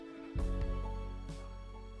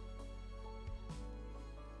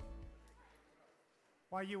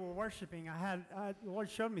While you were worshiping, the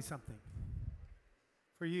Lord showed me something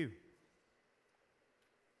for you.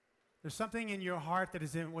 There's something in your heart that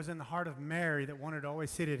was in the heart of Mary that wanted to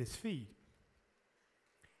always sit at his feet.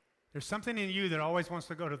 There's something in you that always wants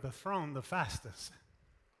to go to the throne the fastest.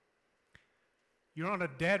 You're on a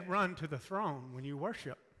dead run to the throne when you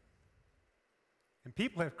worship. And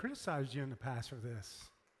people have criticized you in the past for this.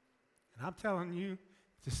 And I'm telling you,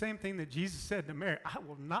 it's the same thing that Jesus said to Mary. I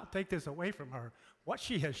will not take this away from her. What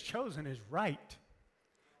she has chosen is right.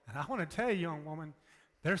 And I want to tell you, young woman,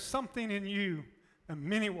 there's something in you that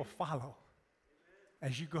many will follow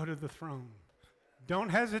as you go to the throne. Don't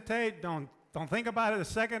hesitate. Don't think about it a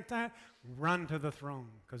second time. Run to the throne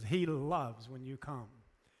because he loves when you come.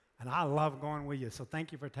 And I love going with you. So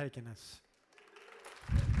thank you for taking us.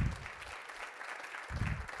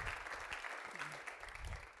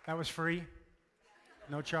 That was free.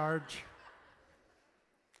 No charge.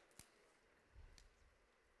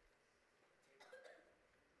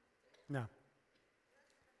 No.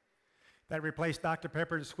 That replaced Dr.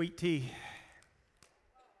 Pepper and sweet tea.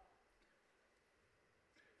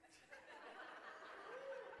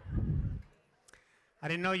 I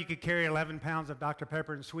didn't know you could carry 11 pounds of Dr.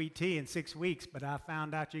 Pepper and sweet tea in 6 weeks, but I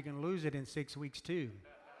found out you can lose it in 6 weeks too.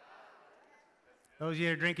 Those of you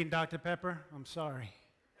that are drinking Dr. Pepper, I'm sorry.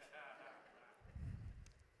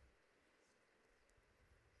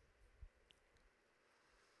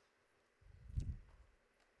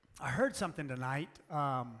 I heard something tonight.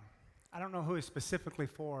 I don't know who it's specifically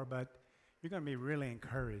for, but you're going to be really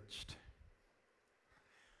encouraged.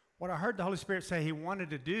 What I heard the Holy Spirit say he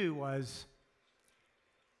wanted to do was,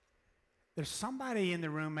 there's somebody in the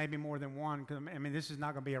room, maybe more than one, because I mean, this is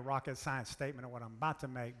not going to be a rocket science statement of what I'm about to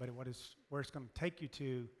make, but where it's going to take you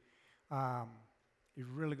to is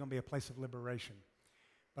really going to be a place of liberation.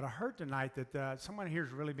 But I heard tonight that someone here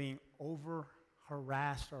is really being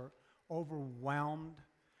harassed or overwhelmed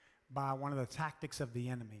by one of the tactics of the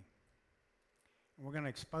enemy. And we're going to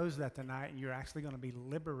expose that tonight, and you're actually going to be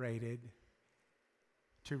liberated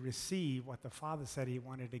to receive what the Father said he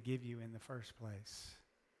wanted to give you in the first place.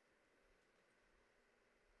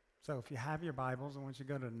 So if you have your Bibles, I want you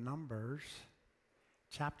to go to Numbers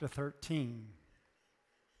chapter 13.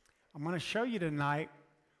 I'm going to show you tonight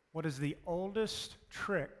what is the oldest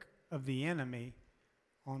trick of the enemy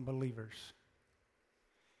on believers.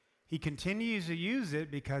 He continues to use it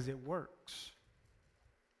because it works.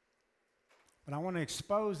 But I want to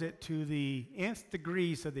expose it to the nth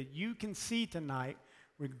degree so that you can see tonight,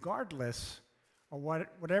 regardless of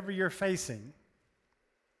whatever you're facing,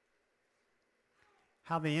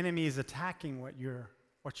 how the enemy is attacking what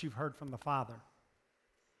you've heard from the Father.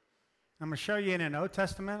 I'm going to show you in an Old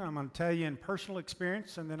Testament, I'm going to tell you in personal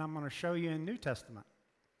experience, and then I'm going to show you in New Testament.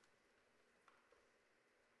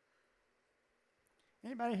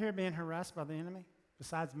 Anybody here being harassed by the enemy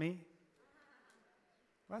besides me?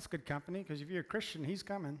 Well, that's good company, because if you're a Christian, he's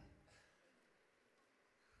coming.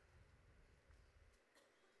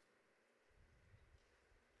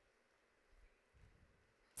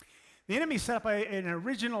 The enemy set up an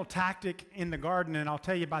original tactic in the garden, and I'll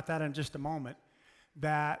tell you about that in just a moment,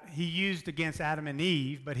 that he used against Adam and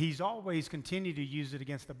Eve, but he's always continued to use it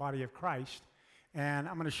against the body of Christ. And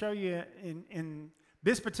I'm going to show you in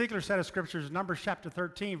this particular set of scriptures, Numbers chapter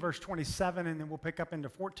 13, verse 27, and then we'll pick up into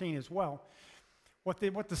 14 as well. What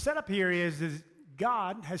the setup here is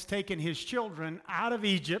God has taken his children out of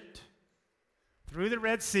Egypt, through the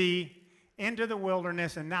Red Sea, into the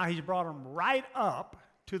wilderness, and now he's brought them right up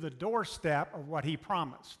to the doorstep of what he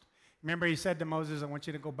promised. Remember, he said to Moses, I want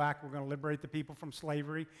you to go back. We're going to liberate the people from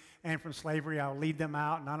slavery. And from slavery, I'll lead them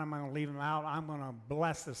out. Not only am I going to lead them out, I'm going to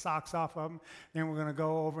bless the socks off of them. Then we're going to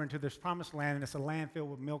go over into this promised land, and it's a land filled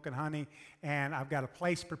with milk and honey. And I've got a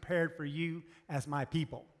place prepared for you as my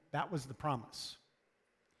people. That was the promise.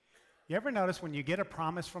 You ever notice when you get a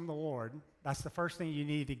promise from the Lord, that's the first thing you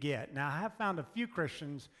need to get. Now, I have found a few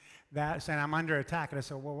Christians that say, I'm under attack. And I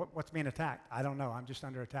say, well, what's being attacked? I don't know. I'm just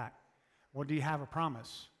under attack. Well, do you have a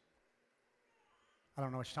promise? I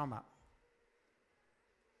don't know what you're talking about.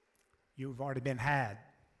 You've already been had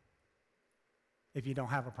if you don't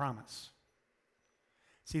have a promise.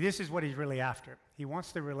 See, this is what he's really after. He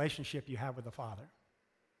wants the relationship you have with the Father.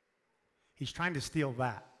 He's trying to steal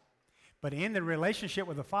that. But in the relationship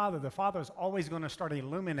with the Father is always going to start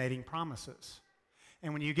illuminating promises.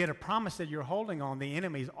 And when you get a promise that you're holding on, the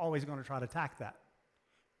enemy is always going to try to attack that.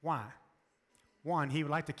 Why? One, he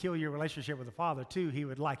would like to kill your relationship with the Father. Two, he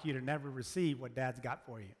would like you to never receive what Dad's got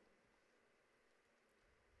for you.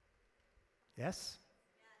 Yes?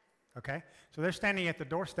 Okay? So they're standing at the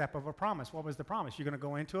doorstep of a promise. What was the promise? You're going to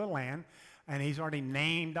go into a land, and he's already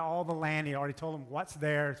named all the land. He already told them what's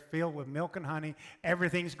there. It's filled with milk and honey.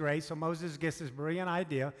 Everything's great. So Moses gets this brilliant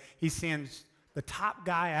idea. He sends the top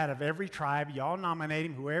guy out of every tribe. Y'all nominate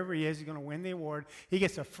him. Whoever he is, he's going to win the award. He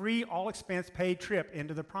gets a free, all-expense-paid trip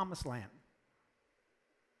into the promised land.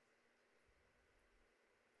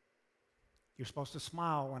 You're supposed to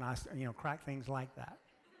smile when I, crack things like that.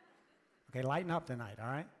 Okay, lighten up tonight, all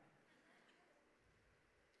right?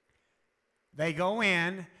 They go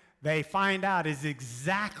in, they find out is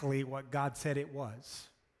exactly what God said it was.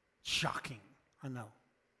 Shocking, I know.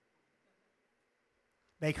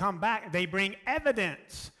 They come back, they bring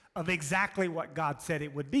evidence of exactly what God said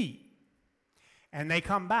it would be. And they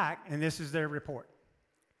come back, and this is their report.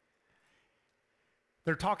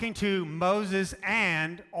 They're talking to Moses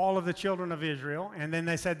and all of the children of Israel, and then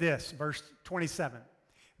they said this, verse 27.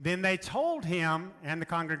 Then they told him and the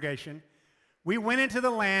congregation, we went into the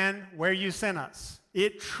land where you sent us.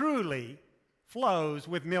 It truly flows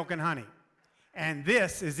with milk and honey, and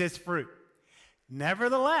this is its fruit.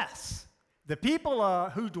 Nevertheless, the people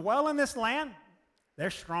who dwell in this land, they're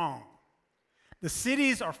strong. The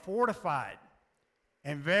cities are fortified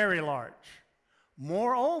and very large.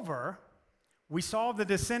 Moreover, we saw the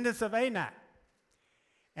descendants of Anak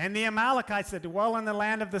and the Amalekites that dwell in the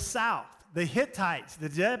land of the south, the Hittites, the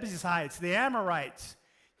Jebusites, the Amorites.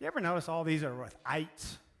 You ever notice all these are with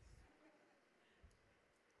ites?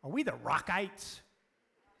 Are we the Rockites?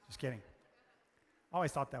 Just kidding. I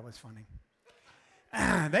always thought that was funny.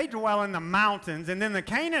 They dwell in the mountains, and then the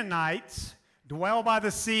Canaanites dwell by the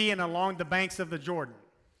sea and along the banks of the Jordan.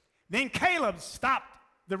 Then Caleb stopped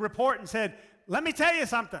the report and said, let me tell you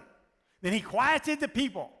something. Then he quieted the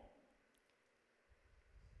people.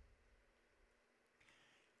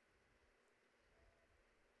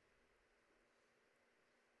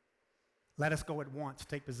 Let us go at once,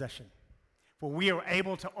 take possession, for we are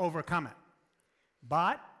able to overcome it.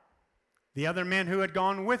 But the other men who had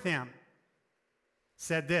gone with him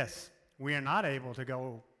said this, we are not able to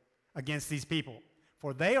go against these people,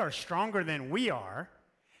 for they are stronger than we are.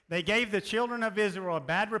 They gave the children of Israel a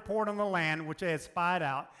bad report on the land which they had spied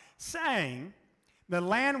out, saying, the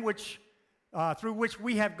land through which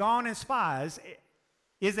we have gone as spies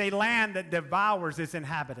is a land that devours its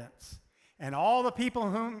inhabitants. And all the people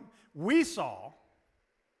whom we saw,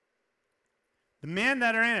 the men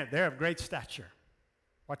that are in it, they're of great stature.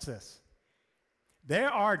 Watch this.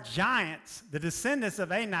 There are giants, the descendants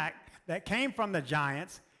of Anak that came from the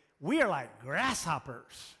giants. We are like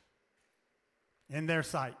grasshoppers in their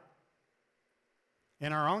sight,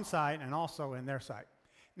 in our own sight and also in their sight.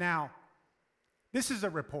 Now, this is a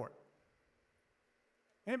report.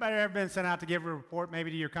 Anybody ever been sent out to give a report,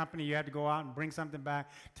 maybe to your company? You had to go out and bring something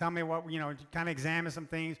back. Tell me what, kind of examine some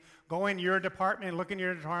things. Go in your department, look in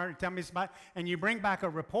your department, tell me something, and you bring back a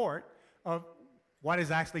report of what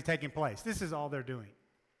is actually taking place. This is all they're doing.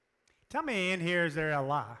 Tell me in here, is there a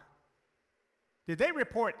lie? Did they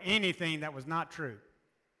report anything that was not true?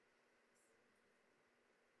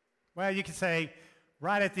 Well, you could say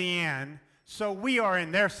right at the end, so we are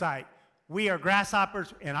in their sight. We are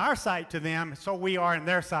grasshoppers in our sight to them, so we are in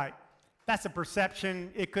their sight. That's a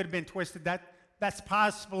perception. It could have been twisted. That's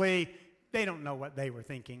possibly, they don't know what they were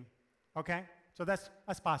thinking. Okay? So that's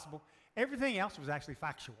possible. Everything else was actually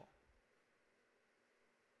factual.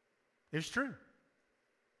 It's true.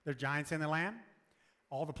 There are giants in the land.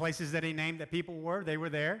 All the places that he named that people were, they were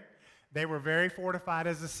there. They were very fortified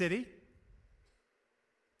as a city.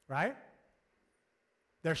 Right?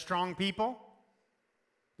 They're strong people.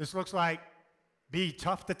 This looks like be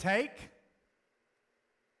tough to take.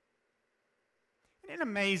 Isn't it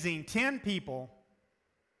amazing? 10 people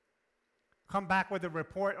come back with a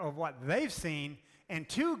report of what they've seen, and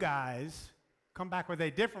 2 guys come back with a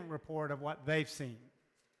different report of what they've seen.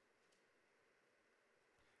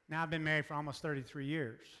 Now, I've been married for almost 33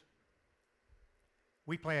 years.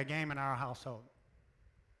 We play a game in our household.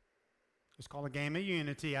 It's called a game of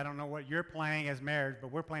unity. I don't know what you're playing as marriage,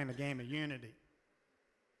 but we're playing a game of unity.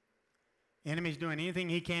 The enemy's doing anything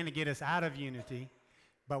he can to get us out of unity,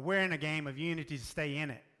 but we're in a game of unity to stay in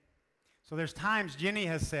it. So there's times Jenny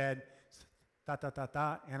has said, da, da, da,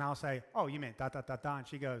 da, and I'll say, oh, you meant da, da, da, da, and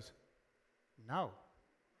she goes, no.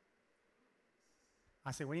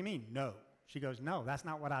 I say, what do you mean, no? She goes, no, that's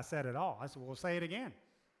not what I said at all. I said, well, say it again.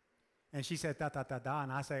 And she said, da, da, da, da,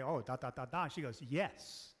 and I say, oh, da, da, da, da, and she goes,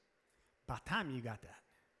 yes. By the time you got that.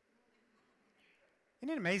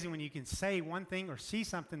 Isn't it amazing when you can say one thing or see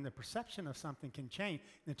something, the perception of something can change,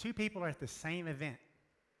 and the 2 people are at the same event,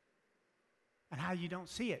 and how you don't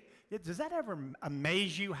see it? Does that ever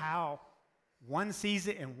amaze you how One sees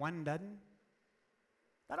it and one doesn't.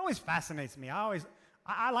 That always fascinates me.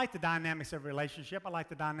 I like the dynamics of relationship. I like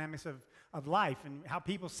the dynamics of life and how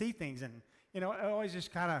people see things. And, it always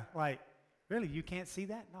just kind of like, really, you can't see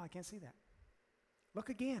that? No, I can't see that. Look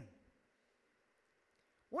again.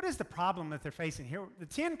 What is the problem that they're facing here? The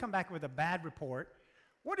 10 come back with a bad report.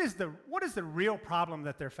 What is the real problem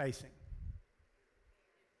that they're facing?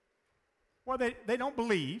 Well, they don't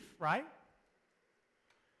believe, right?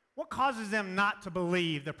 What causes them not to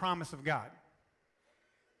believe the promise of God?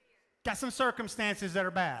 Got some circumstances that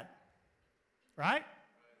are bad, right?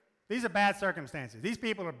 These are bad circumstances. These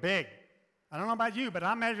people are big. I don't know about you, but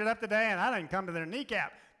I measured up today and I didn't come to their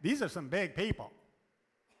kneecap. These are some big people.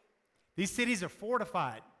 These cities are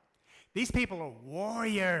fortified. These people are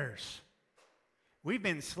warriors. We've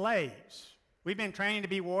been slaves. We've been training to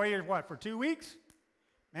be warriors, for 2 weeks?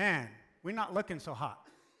 Man, we're not looking so hot.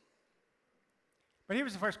 But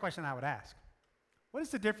here's the first question I would ask. What is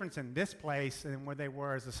the difference in this place and where they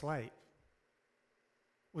were as a slave?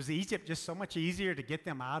 Was Egypt just so much easier to get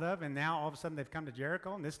them out of, and now all of a sudden they've come to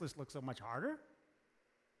Jericho, and this list looks so much harder?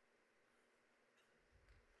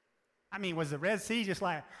 I mean, was the Red Sea just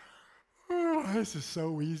like, oh, this is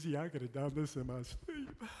so easy, I could have done this in my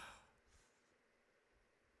sleep?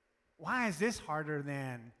 Why is this harder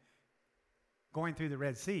than going through the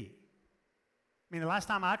Red Sea? I mean, the last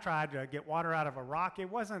time I tried to get water out of a rock, it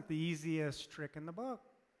wasn't the easiest trick in the book.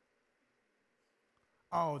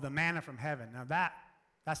 Oh, the manna from heaven. Now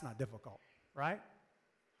that's not difficult, right?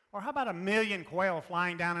 Or how about 1 million quail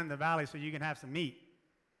flying down in the valley so you can have some meat?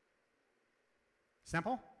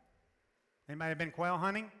 Simple? Anybody been quail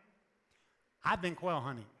hunting? I've been quail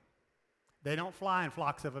hunting. They don't fly in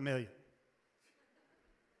flocks of 1 million.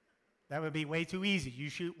 That would be way too easy. You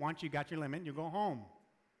shoot once, you got your limit, you go home.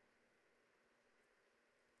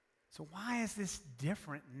 So why is this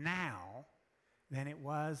different now than it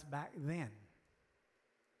was back then?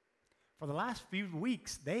 For the last few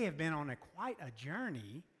weeks, they have been on quite a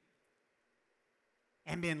journey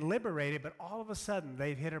and been liberated, but all of a sudden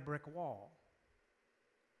they've hit a brick wall.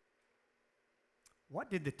 What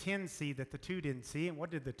did the 10 see that the 2 didn't see, and what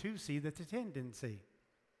did the 2 see that the 10 didn't see?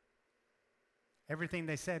 Everything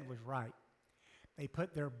they said was right. They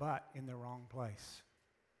put their butt in the wrong place.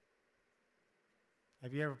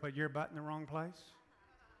 Have you ever put your butt in the wrong place?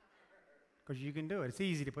 Because you can do it. It's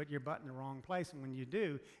easy to put your butt in the wrong place, and when you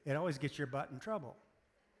do, it always gets your butt in trouble.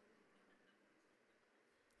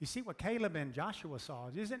 You see what Caleb and Joshua saw?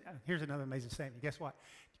 Here's another amazing statement. Guess what?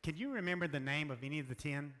 Can you remember the name of any of the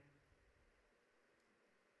 10?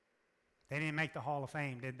 They didn't make the Hall of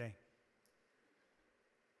Fame, did they?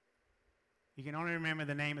 You can only remember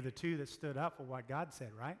the name of the 2 that stood up for what God said,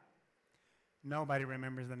 right? Nobody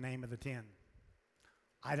remembers the name of the 10.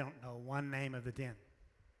 I don't know one name of the 10.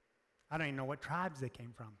 I don't even know what tribes they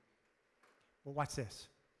came from. Well, watch this.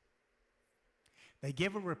 They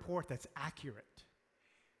give a report that's accurate,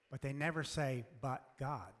 but they never say, but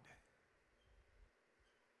God.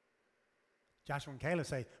 Joshua and Caleb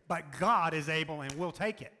say, but God is able and we'll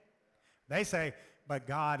take it. They say, but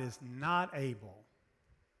God is not able.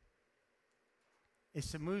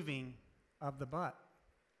 It's the moving of the but.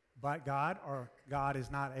 But God or God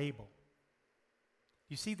is not able.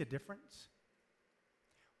 You see the difference?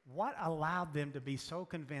 What allowed them to be so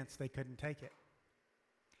convinced they couldn't take it?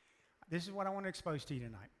 This is what I want to expose to you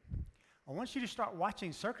tonight. I want you to start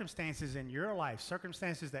watching circumstances in your life,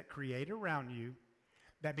 circumstances that create around you,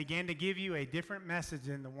 that begin to give you a different message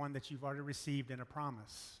than the one that you've already received in a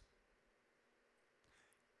promise.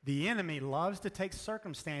 The enemy loves to take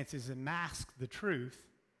circumstances and mask the truth,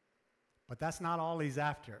 but that's not all he's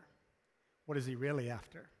after. What is he really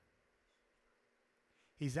after?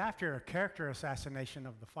 He's after a character assassination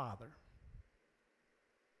of the Father.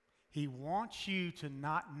 He wants you to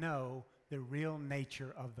not know the real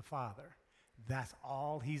nature of the Father. That's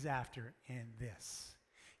all he's after in this.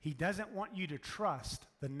 He doesn't want you to trust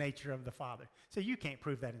the nature of the Father. So you can't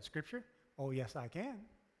prove that in Scripture. Oh, yes, I can.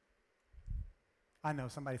 I know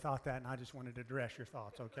somebody thought that, and I just wanted to address your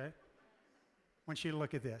thoughts, okay? I want you to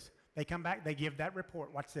look at this. They come back, they give that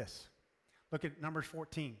report. Watch this. Look at Numbers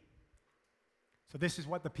 14. So this is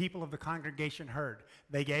what the people of the congregation heard.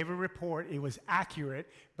 They gave a report. It was accurate,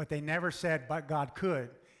 but they never said, but God could.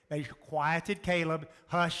 They quieted Caleb.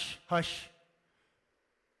 Hush, hush.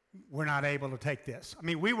 We're not able to take this. I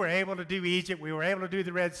mean, we were able to do Egypt. We were able to do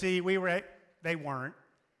the Red Sea. They weren't.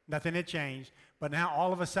 Nothing had changed. But now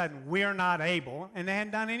all of a sudden, we're not able, and they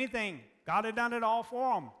hadn't done anything. God had done it all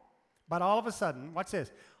for them. But all of a sudden, watch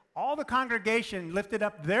this. All the congregation lifted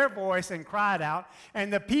up their voice and cried out,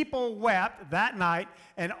 and the people wept that night,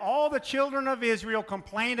 and all the children of Israel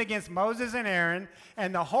complained against Moses and Aaron,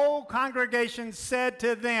 and the whole congregation said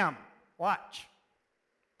to them, watch,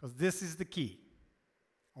 because this is the key.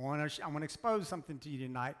 I want to expose something to you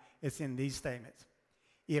tonight. It's in these statements.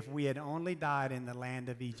 If we had only died in the land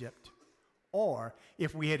of Egypt, or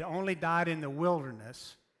if we had only died in the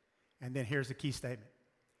wilderness, and then here's the key statement.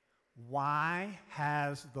 Why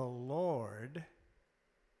has the Lord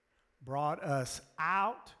brought us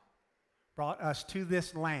to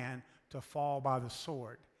this land to fall by the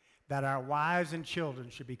sword, that our wives and children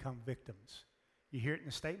should become victims? You hear it in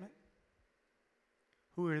the statement?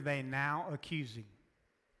 Who are they now accusing?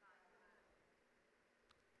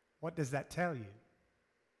 What does that tell you?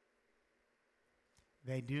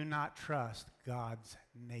 They do not trust God's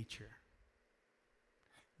nature.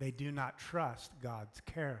 They do not trust God's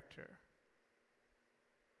character.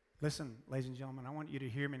 Listen, ladies and gentlemen, I want you to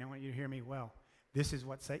hear me, and I want you to hear me well. This is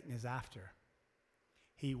what Satan is after.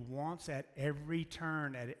 He wants at every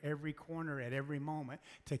turn, at every corner, at every moment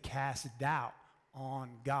to cast doubt on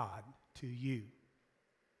God to you.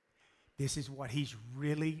 This is what he's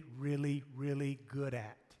really, really, really good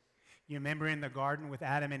at. You remember in the garden with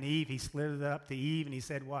Adam and Eve, he slid it up to Eve and he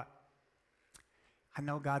said what? I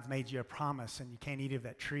know God's made you a promise and you can't eat of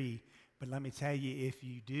that tree, but let me tell you, if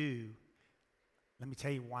you do, let me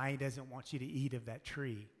tell you why he doesn't want you to eat of that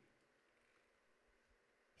tree.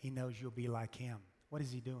 He knows you'll be like him. What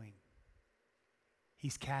is he doing?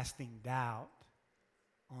 He's casting doubt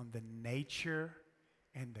on the nature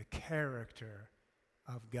and the character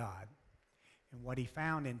of God. And what he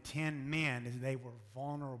found in 10 men is they were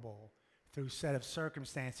vulnerable through a set of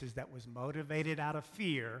circumstances that was motivated out of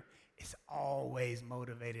fear. It's always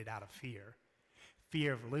motivated out of fear.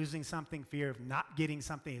 Fear of losing something, fear of not getting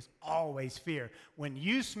something is always fear. When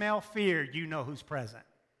you smell fear, you know who's present.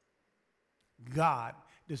 God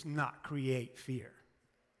does not create fear.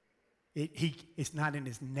 It's not in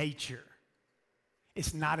his nature.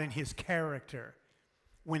 It's not in his character.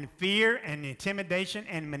 When fear and intimidation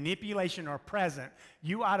and manipulation are present,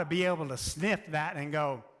 you ought to be able to sniff that and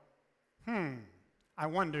go, I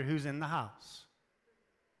wonder who's in the house.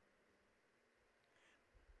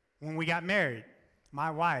 When we got married,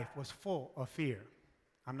 my wife was full of fear.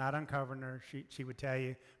 I'm not uncovering her. She would tell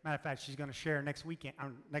you. Matter of fact, she's going to share next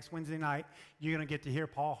Wednesday night. You're going to get to hear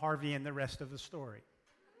Paul Harvey and the rest of the story.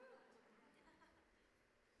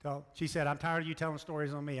 So she said, I'm tired of you telling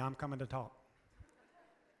stories on me. I'm coming to talk.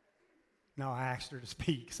 No, I asked her to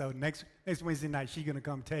speak. So next Wednesday night, she's going to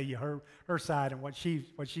come tell you her side and what she's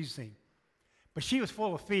seen. But she was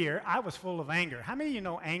full of fear. I was full of anger. How many of you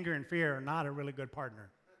know anger and fear are not a really good partner?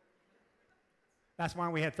 That's why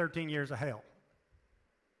we had 13 years of hell.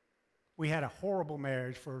 We had a horrible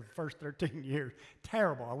marriage for the first 13 years.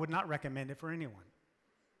 Terrible. I would not recommend it for anyone.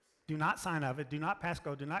 Do not sign up it. Do not pass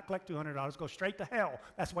go. Do not collect $200. Go straight to hell.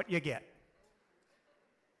 That's what you get.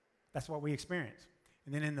 That's what we experienced.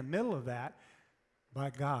 And then in the middle of that,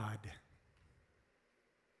 by God.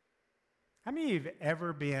 How many of you have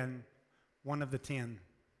ever been one of the 10?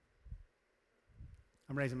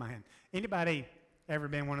 I'm raising my hand. Anybody ever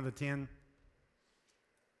been one of the 10?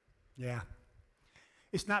 Yeah.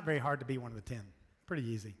 It's not very hard to be one of the 10. Pretty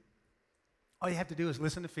easy. All you have to do is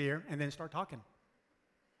listen to fear and then start talking.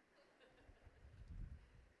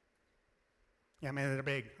 Yeah, I mean, they're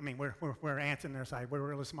big. I mean, we're ants in their side. We're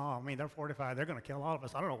really small. I mean, they're 45. They're going to kill all of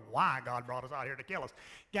us. I don't know why God brought us out here to kill us.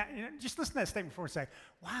 Yeah, just listen to that statement before we say,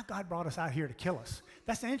 why God brought us out here to kill us?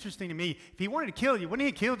 That's interesting to me. If he wanted to kill you, wouldn't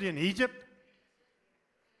he have killed you in Egypt?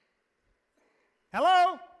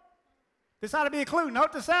 Hello? This ought to be a clue.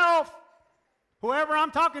 Note to self. Whoever I'm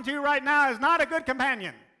talking to right now is not a good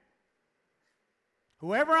companion.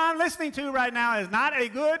 Whoever I'm listening to right now is not a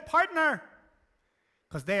good partner.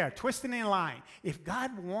 Because they are twisting and lying. If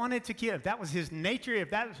God wanted to kill, if that was his nature, if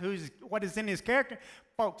that was what is in his character,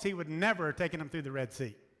 folks, he would never have taken them through the Red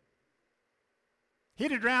Sea.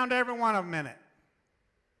 He'd have drowned every one of them in it.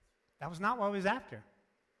 That was not what he was after.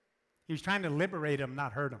 He was trying to liberate them,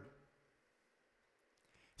 not hurt them.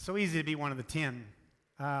 It's so easy to be one of the 10.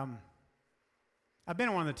 I've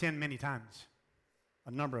been one of the 10 many times,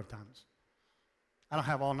 a number of times. I don't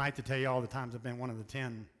have all night to tell you all the times I've been one of the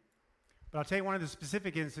 10. But I'll tell you one of the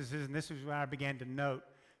specific instances, and this is where I began to note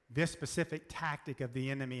this specific tactic of the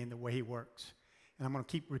enemy and the way he works. And I'm going to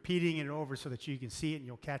keep repeating it over so that you can see it and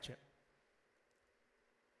you'll catch it.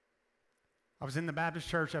 I was in the Baptist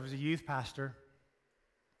church. I was a youth pastor.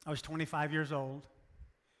 I was 25 years old.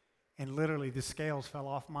 And literally the scales fell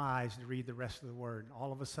off my eyes to read the rest of the word.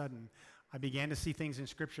 All of a sudden, I began to see things in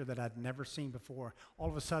Scripture that I'd never seen before. All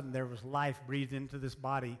of a sudden, there was life breathed into this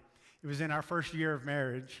body. It was in our first year of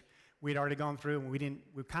marriage. We'd already gone through, and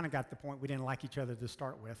we kind of got to the point we didn't like each other to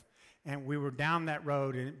start with. And we were down that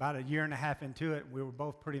road, and about a year and a half into it, we were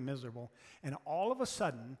both pretty miserable. And all of a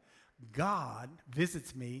sudden, God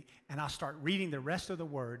visits me, and I start reading the rest of the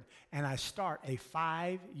Word, and I start a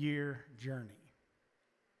 5-year journey.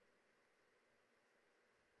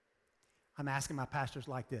 I'm asking my pastors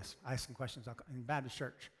like this. I ask some questions in Baptist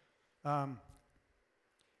church.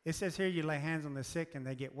 It says here you lay hands on the sick and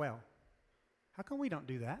they get well. How come we don't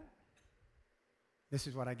do that? This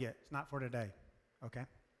is what I get. It's not for today. Okay?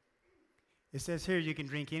 It says here you can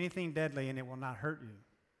drink anything deadly and it will not hurt you.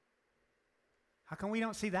 How come we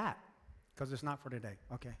don't see that? Because it's not for today.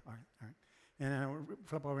 Okay, all right. And then I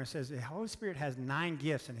flip over and it says the Holy Spirit has 9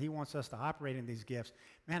 gifts and he wants us to operate in these gifts.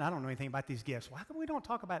 Man, I don't know anything about these gifts. Well, how come we don't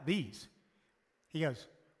talk about these? He goes,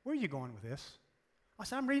 where are you going with this? I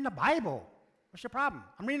said, I'm reading the Bible. What's your problem?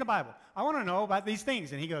 I'm reading the Bible. I want to know about these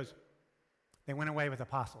things. And he goes, they went away with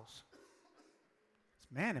apostles.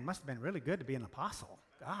 Man, it must have been really good to be an apostle.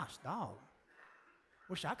 Gosh, dog.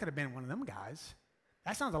 Wish I could have been one of them guys.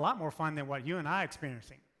 That sounds a lot more fun than what you and I are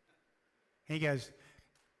experiencing. And he goes,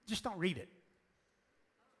 just don't read it.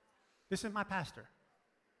 This is my pastor.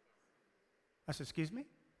 I said, excuse me?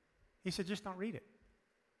 He said, just don't read it.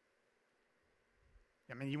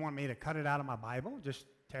 I mean, you want me to cut it out of my Bible, just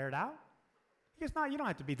tear it out? He goes, no, you don't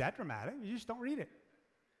have to be that dramatic. You just don't read it.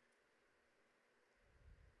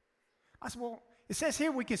 I said, well, it says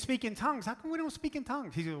here we can speak in tongues. How come we don't speak in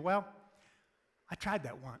tongues? He said, well, I tried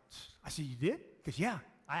that once. I said, you did? Because, yeah,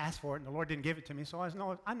 I asked for it, and the Lord didn't give it to me, so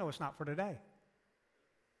I know it's not for today.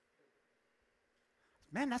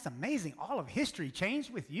 Man, that's amazing. All of history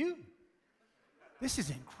changed with you. This is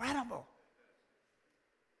incredible.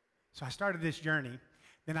 So I started this journey.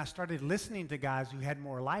 Then I started listening to guys who had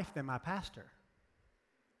more life than my pastor.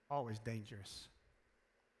 Always dangerous.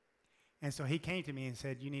 And so he came to me and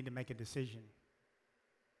said, you need to make a decision.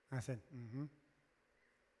 I said,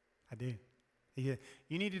 I do. He said,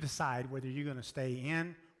 you need to decide whether you're going to stay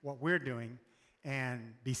in what we're doing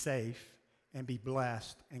and be safe and be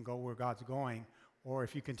blessed and go where God's going, or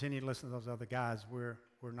if you continue to listen to those other guys, we're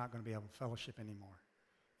not going to be able to fellowship anymore.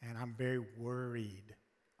 And I'm very worried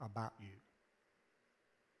about you.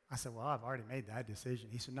 I said, well, I've already made that decision.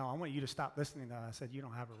 He said, no, I want you to stop listening to that. I said, you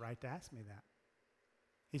don't have a right to ask me that.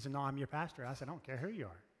 He said, no, I'm your pastor. I said, I don't care who you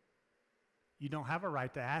are. You don't have a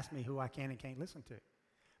right to ask me who I can and can't listen to.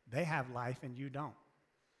 They have life and you don't.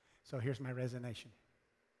 So here's my resignation.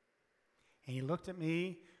 And he looked at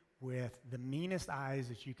me with the meanest eyes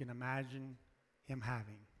that you can imagine him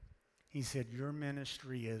having. He said, your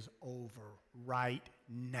ministry is over right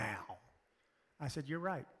now. I said, you're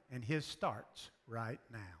right. And his starts right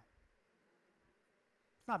now.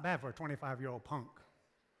 It's not bad for a 25-year-old punk.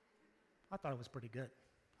 I thought it was pretty good.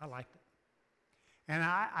 I liked it. And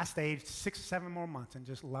I stayed 6 or 7 more months and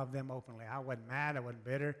just loved them openly. I wasn't mad. I wasn't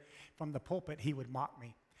bitter. From the pulpit, he would mock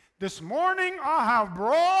me. This morning I have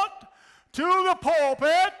brought to the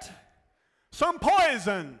pulpit some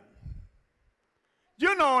poison.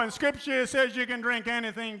 You know, in Scripture it says you can drink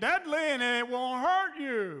anything deadly and it won't hurt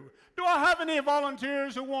you. Do I have any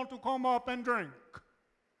volunteers who want to come up and drink?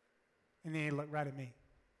 And then he looked right at me.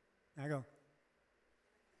 And I go,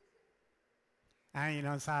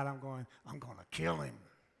 inside I'm going to kill him.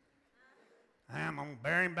 I'm going to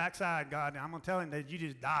bury him backside, God. I'm going to tell him that you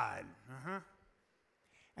just died.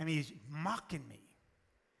 And he's mocking me.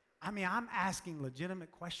 I'm asking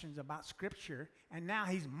legitimate questions about Scripture, and now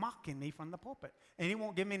he's mocking me from the pulpit. And he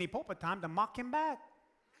won't give me any pulpit time to mock him back.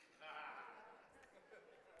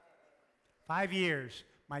 5 years,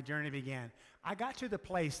 my journey began. I got to the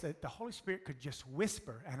place that the Holy Spirit could just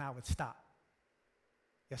whisper, and I would stop.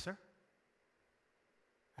 Yes, sir?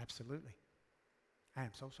 Absolutely. I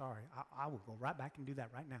am so sorry. I will go right back and do that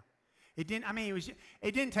right now. It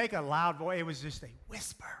didn't take a loud voice. It was just a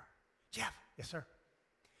whisper. Jeff, yes, sir.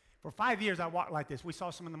 For 5 years, I walked like this. We saw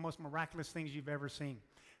some of the most miraculous things you've ever seen.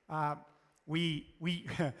 When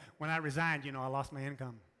I resigned, I lost my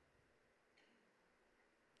income.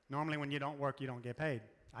 Normally, when you don't work, you don't get paid.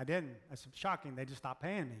 I didn't. That's shocking. They just stopped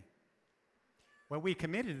paying me. Well, we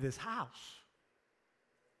committed to this house.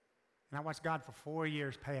 And I watched God for 4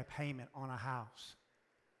 years pay a payment on a house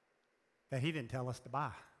that he didn't tell us to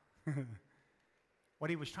buy. What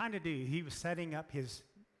he was trying to do, he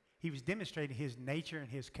was demonstrating his nature and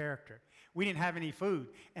his character. We didn't have any food.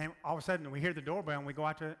 And all of a sudden, we hear the doorbell, and we go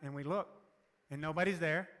out to and we look, and nobody's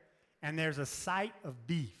there. And there's a sight of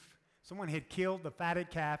beef. Someone had killed the fatted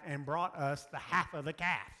calf and brought us the half of the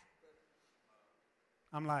calf.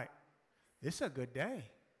 I'm like, It's a good day.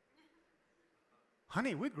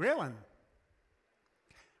 Honey, we're grilling.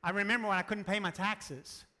 I remember when I couldn't pay my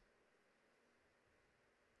taxes.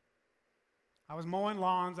 I was mowing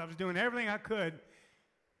lawns. I was doing everything I could.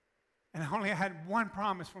 And I only had one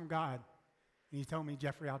promise from God. And he told me,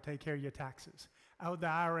 Jeffrey, I'll take care of your taxes. I owed the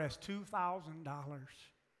IRS $2,000.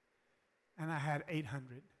 And I had $800.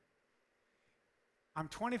 I'm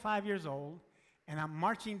 25 years old, and I'm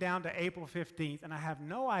marching down to April 15th, and I have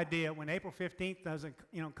no idea when April 15th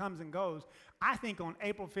comes and goes. I think on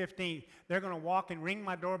April 15th, they're going to walk and ring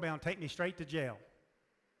my doorbell and take me straight to jail.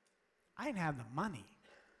 I didn't have the money.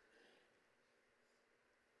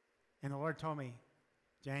 And the Lord told me,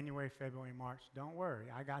 January, February, March, don't worry,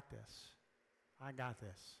 I got this. I got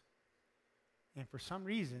this. And for some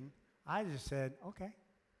reason, I just said, okay.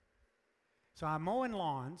 So I'm mowing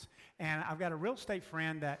lawns, and I've got a real estate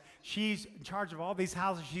friend that she's in charge of all these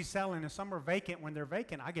houses she's selling, and some are vacant. When they're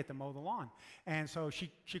vacant, I get to mow the lawn. And so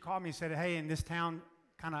she called me and said, hey, in this town,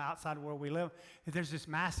 kind of outside of where we live, there's this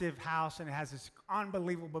massive house, and it has this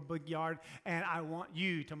unbelievable big yard, and I want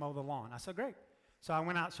you to mow the lawn. I said, great. So I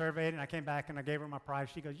went out, surveyed, and I came back, and I gave her my price.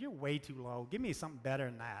 She goes, you're way too low. Give me something better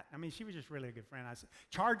than that. I mean, she was just really a good friend. I said,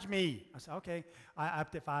 charge me. I said, okay. I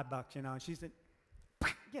upped it $5, and she said,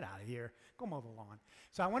 get out of here. Go mow the lawn.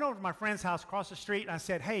 So I went over to my friend's house across the street, and I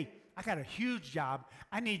said, hey, I got a huge job.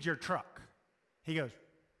 I need your truck. He goes,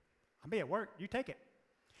 I'll be at work. You take it.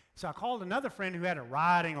 So I called another friend who had a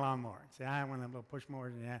riding lawnmower. See, I had one of them little push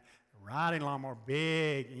mowers, and riding lawnmower,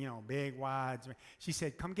 big, big wides. She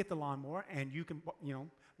said, come get the lawnmower, and you can,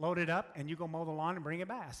 load it up, and you go mow the lawn and bring it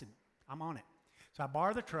back. I said, I'm on it. So I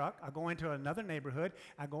borrow the truck. I go into another neighborhood.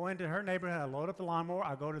 I go into her neighborhood. I load up the lawnmower.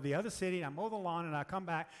 I go to the other city. I mow the lawn, and I come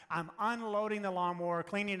back. I'm unloading the lawnmower,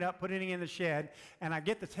 cleaning it up, putting it in the shed, and I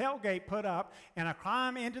get the tailgate put up, and I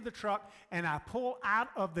climb into the truck, and I pull out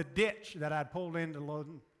of the ditch that I'd pulled in to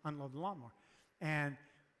unload the lawnmower. And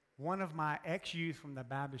one of my ex-youth from the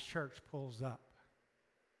Baptist church pulls up.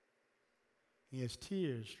 He has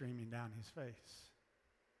tears streaming down his face.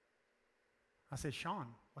 I said, Sean,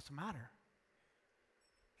 what's the matter?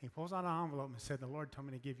 He pulls out an envelope and said, the Lord told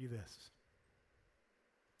me to give you this.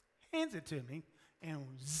 Hands it to me and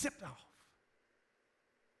zipped off.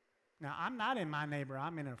 Now, I'm not in my neighborhood.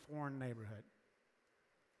 I'm in a foreign neighborhood.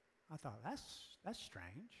 I thought, that's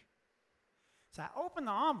strange. So I open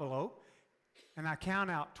the envelope, and I count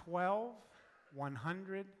out 12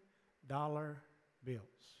 $100 bills.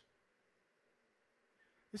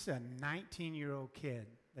 This is a 19-year-old kid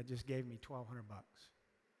that just gave me $1,200.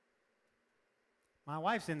 My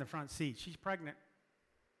wife's in the front seat. She's pregnant,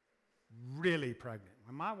 really pregnant.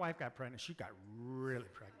 When my wife got pregnant, she got really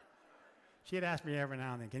pregnant. She'd ask me every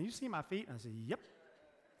now and then, can you see my feet? And I said, yep.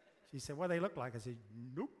 She said, what do they look like? I said,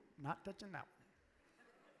 nope, not touching that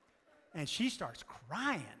one. And she starts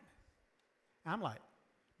crying. I'm like,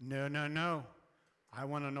 no. I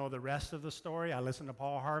want to know the rest of the story. I listened to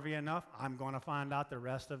Paul Harvey enough. I'm going to find out the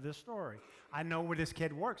rest of this story. I know where this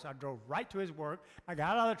kid works. I drove right to his work. I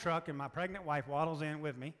got out of the truck, and my pregnant wife waddles in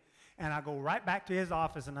with me. And I go right back to his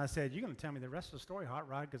office, and I said, you're going to tell me the rest of the story, Hot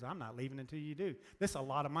Rod, because I'm not leaving until you do. This is a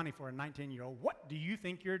lot of money for a 19-year-old. What do you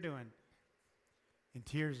think you're doing? And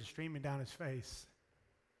tears are streaming down his face.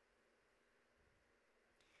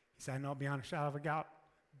 He said, I know beyond a shadow of a doubt,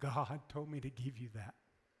 God told me to give you that.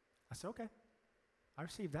 I said, okay. I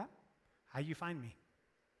received that. How you find me?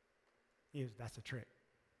 He goes, that's a trick.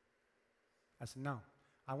 I said, no.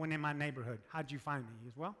 I went in my neighborhood. How'd you find me? He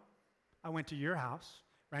goes, well, I went to your house,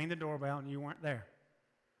 rang the doorbell, and you weren't there.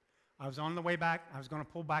 I was on the way back. I was going to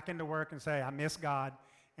pull back into work and say, I miss God.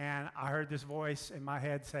 And I heard this voice in my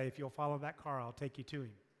head say, if you'll follow that car, I'll take you to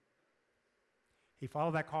him. He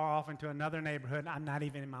followed that car off into another neighborhood. I'm not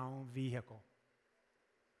even in my own vehicle.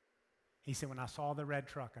 He said, when I saw the red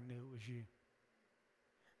truck, I knew it was you.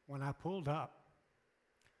 When I pulled up,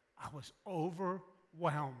 I was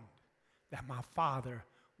overwhelmed that my father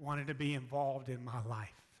wanted to be involved in my life.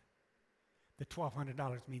 The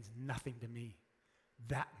 $1,200 means nothing to me.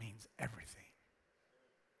 That means everything.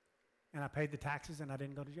 And I paid the taxes, and I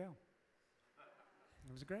didn't go to jail.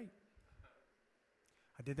 It was great.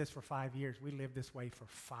 I did this for 5 years. We lived this way for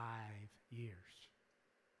 5 years.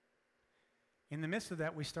 In the midst of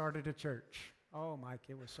that, we started a church. Oh, Mike,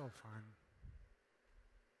 it was so fun.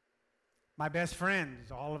 My best friends,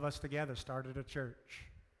 all of us together, started a church.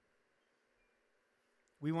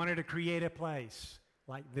 We wanted to create a place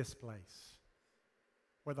like this place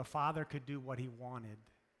where the Father could do what he wanted,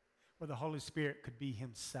 where the Holy Spirit could be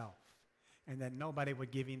himself, and that nobody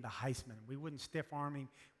would give him the Heisman. We wouldn't stiff-arm him.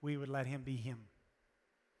 We would let him be him.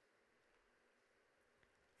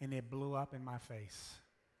 And it blew up in my face.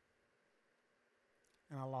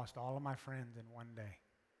 And I lost all of my friends in one day,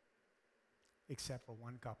 except for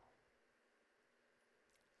one couple.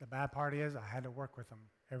 The bad part is I had to work with them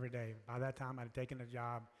every day. By that time, I had taken a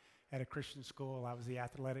job at a Christian school. I was the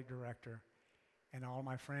athletic director. And all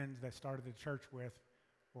my friends that started the church with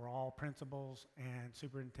were all principals and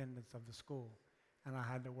superintendents of the school. And I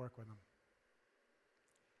had to work with them.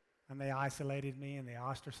 And they isolated me and they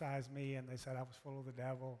ostracized me and they said I was full of the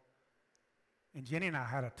devil. And Jenny and I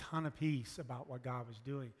had a ton of peace about what God was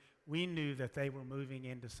doing. We knew that they were moving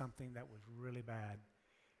into something that was really bad.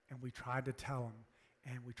 And we tried to tell them.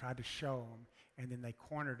 And we tried to show them, and then they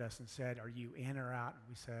cornered us and said, are you in or out? And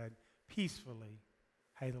we said, peacefully,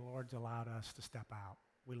 hey, the Lord's allowed us to step out.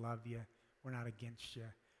 We love you. We're not against you.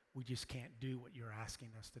 We just can't do what you're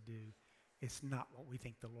asking us to do. It's not what we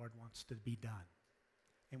think the Lord wants to be done.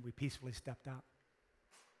 And we peacefully stepped out.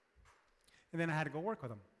 And then I had to go work with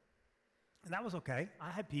them. And that was okay. I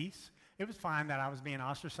had peace. It was fine that I was being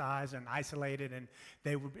ostracized and isolated, and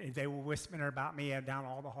they were whispering about me down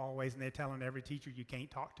all the hallways, and they're telling every teacher, you can't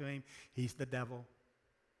talk to him. He's the devil.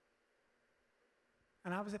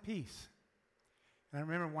 And I was at peace. And I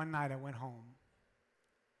remember one night I went home,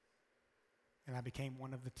 and I became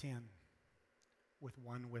one of the 10 with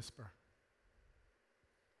one whisper.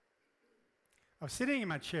 I was sitting in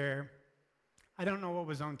my chair. I don't know what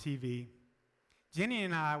was on TV. Jenny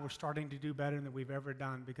and I were starting to do better than we've ever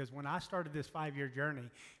done because when I started this 5-year journey,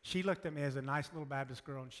 she looked at me as a nice little Baptist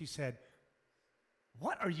girl and she said,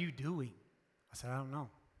 what are you doing? I said, I don't know.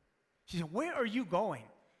 She said, where are you going?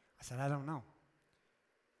 I said, I don't know.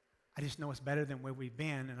 I just know it's better than where we've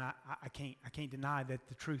been, and I can't deny that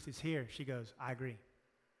the truth is here. She goes, I agree.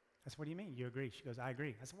 I said, what do you mean you agree? She goes, I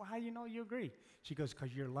agree. I said, well, how do you know you agree? She goes,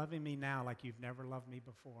 because you're loving me now like you've never loved me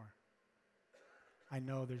before. I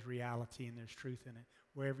know there's reality and there's truth in it.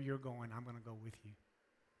 Wherever you're going, I'm going to go with you.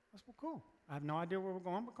 I said, well, cool. I have no idea where we're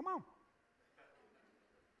going, but come on.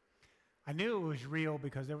 I knew it was real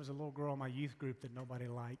because there was a little girl in my youth group that nobody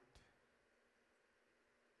liked.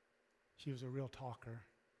 She was a real talker.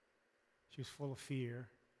 She was full of fear,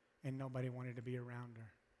 and nobody wanted to be around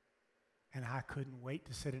her. And I couldn't wait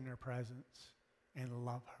to sit in her presence and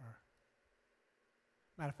love her.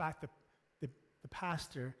 Matter of fact, the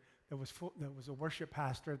pastor that was a worship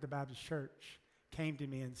pastor at the Baptist church came to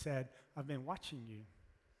me and said, I've been watching you,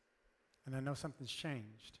 and I know something's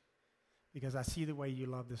changed because I see the way you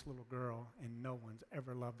love this little girl, and no one's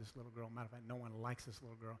ever loved this little girl. Matter of fact, no one likes this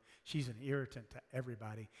little girl. She's an irritant to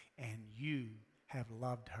everybody, and you have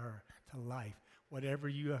loved her to life. Whatever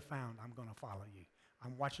you have found, I'm going to follow you.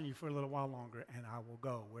 I'm watching you for a little while longer, and I will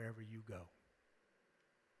go wherever you go.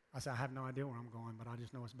 I said, I have no idea where I'm going, but I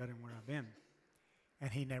just know it's better than where I've been. And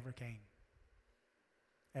he never came.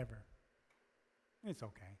 Ever. It's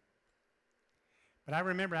okay. But I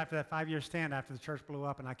remember after that 5-year stand, after the church blew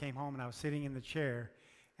up, and I came home, and I was sitting in the chair,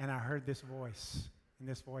 and I heard this voice. And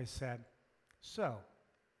this voice said, so,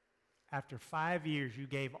 after 5 years, you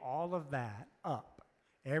gave all of that up.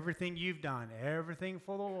 Everything you've done, everything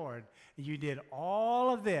for the Lord. And you did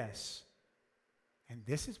all of this. And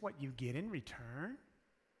this is what you get in return?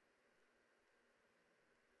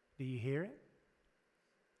 Do you hear it?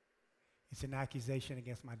 It's an accusation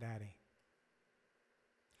against my daddy.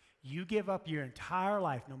 You give up your entire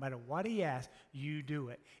life, no matter what he asks, you do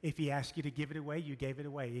it. If he asks you to give it away, you gave it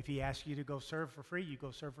away. If he asks you to go serve for free, you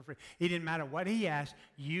go serve for free. It didn't matter what he asked,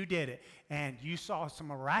 you did it. And you saw some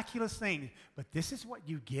miraculous things, but this is what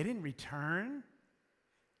you get in return?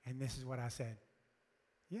 And this is what I said.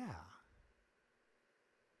 Yeah.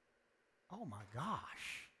 Oh my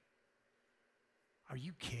gosh. Are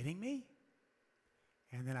you kidding me?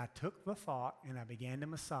 And then I took the thought and I began to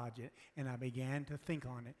massage it and I began to think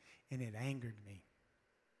on it, and it angered me.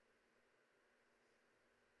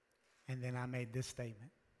 And then I made this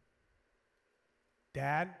statement.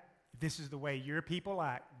 Dad, if this is the way your people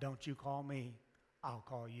act, don't you call me, I'll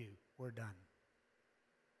call you. We're done.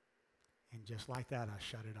 And just like that, I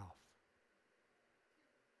shut it off.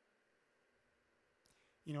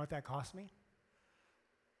 You know what that cost me? It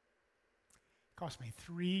cost me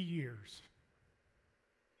 3 years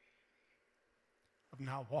of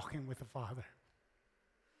not walking with the Father.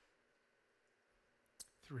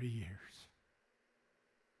 3 years.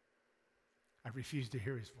 I refused to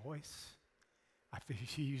hear his voice. I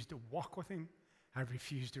refused to walk with him. I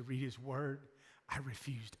refused to read his word. I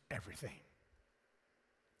refused everything.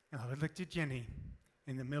 And I looked at Jenny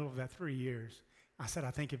in the middle of that 3 years. I said,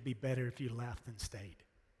 I think it'd be better if you left than stayed.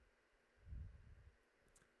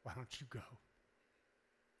 Why don't you go?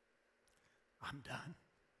 I'm done.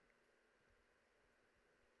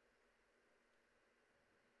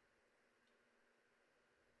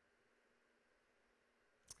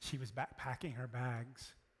 She was back packing her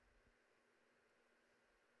bags.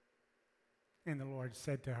 And the Lord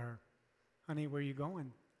said to her, honey, where are you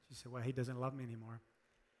going? She said, well, he doesn't love me anymore.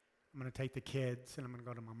 I'm going to take the kids and I'm going to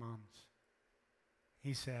go to my mom's.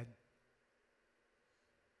 He said,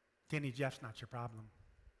 Kenny, Jeff's not your problem.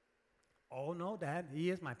 Oh, no, Dad, he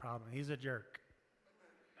is my problem. He's a jerk.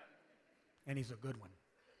 And he's a good one.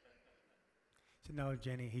 I said, no,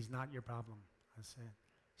 Jenny, he's not your problem.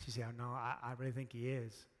 She said, oh, no, I really think he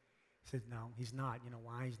is. He said, no, he's not. You know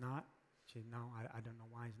why he's not? She said, no, I don't know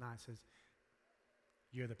why he's not. He says,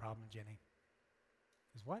 you're the problem, Jenny.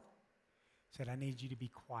 He says, what? He said, I need you to be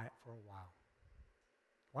quiet for a while.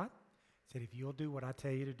 What? He said, if you'll do what I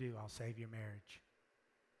tell you to do, I'll save your marriage.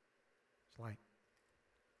 It's like,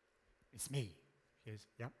 it's me. She says,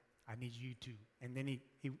 yep, I need you to. And then he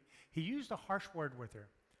used a harsh word with her.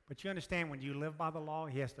 But you understand, when you live by the law,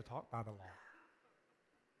 he has to talk by the law.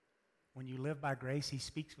 When you live by grace, he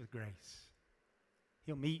speaks with grace.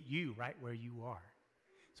 He'll meet you right where you are.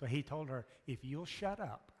 So he told her, if you'll shut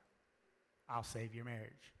up, I'll save your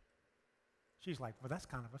marriage. She's like, well, that's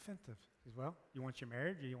kind of offensive. He says, well, you want your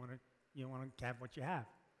marriage, or you want to have what you have?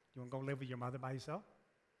 You want to go live with your mother by yourself?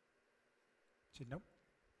 She said, nope.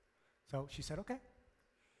 So she said, okay.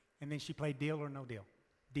 And then she played deal or no deal.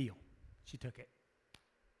 Deal. She took it.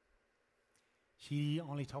 She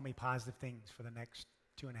only told me positive things for the next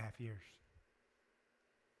 2.5 years.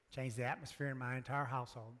 Changed the atmosphere in my entire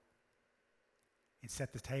household and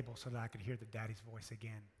set the table so that I could hear the daddy's voice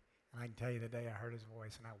again. And I can tell you the day I heard his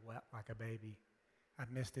voice and I wept like a baby. I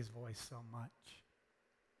missed his voice so much.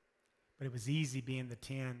 But it was easy being the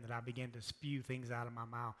 10 that I began to spew things out of my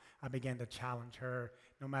mouth. I began to challenge her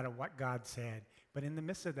no matter what God said. But in the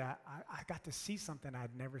midst of that, I got to see something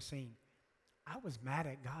I'd never seen. I was mad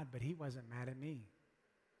at God, but he wasn't mad at me.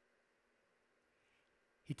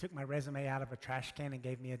 He took my resume out of a trash can and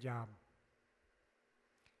gave me a job.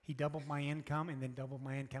 He doubled my income and then doubled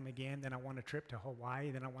my income again. Then I won a trip to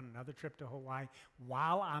Hawaii. Then I won another trip to Hawaii.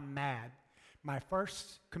 While I'm mad, my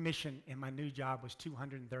first commission in my new job was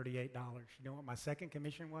 $238. You know what my second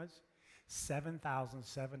commission was?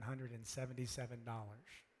 $7,777.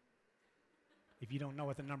 If you don't know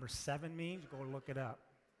what the number 7 means, go look it up.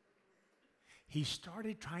 He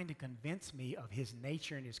started trying to convince me of his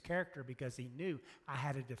nature and his character because he knew I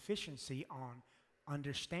had a deficiency on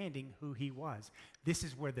understanding who he was. This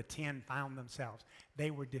is where the 10 found themselves. They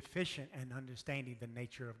were deficient in understanding the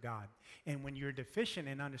nature of God. And when you're deficient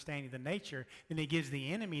in understanding the nature, then it gives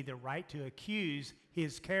the enemy the right to accuse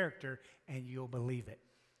his character, and you'll believe it.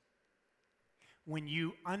 When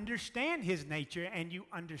you understand his nature and you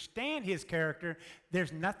understand his character,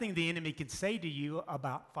 there's nothing the enemy can say to you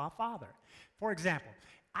about Father. For example,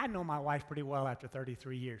 I know my wife pretty well after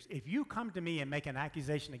 33 years. If you come to me and make an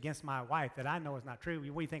accusation against my wife that I know is not true, what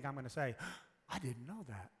do you think I'm going to say? I didn't know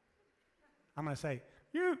that. I'm going to say,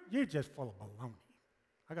 you're just full of baloney.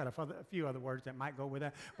 I got a few other words that might go with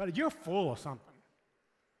that, but you're full of something.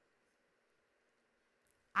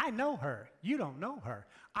 I know her. You don't know her.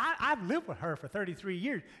 I've lived with her for 33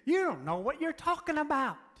 years. You don't know what you're talking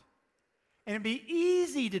about. And it'd be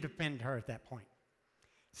easy to defend her at that point.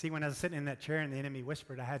 See, when I was sitting in that chair and the enemy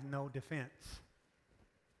whispered, I had no defense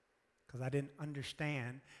because I didn't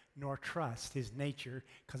understand nor trust his nature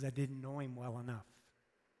because I didn't know him well enough.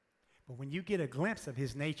 But when you get a glimpse of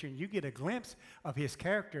his nature and you get a glimpse of his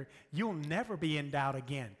character, you'll never be in doubt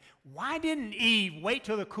again. Why didn't Eve wait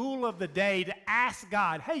till the cool of the day to ask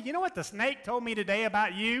God, hey, you know what the snake told me today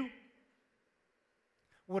about you?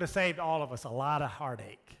 Would have saved all of us a lot of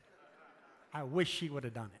heartache. I wish she would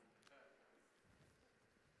have done it.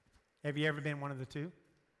 Have you ever been one of the two?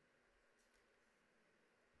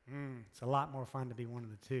 It's a lot more fun to be one of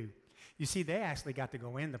the two. You see, they actually got to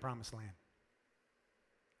go in the promised land.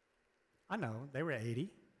 I know, they were 80.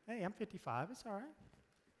 Hey, I'm 55, it's all right.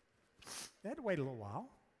 They had to wait a little while,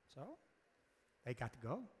 so they got to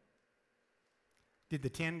go. Did the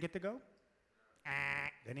 10 get to go?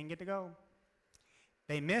 They didn't get to go.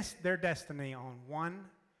 They missed their destiny on one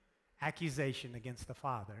accusation against the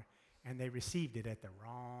Father, and they received it at the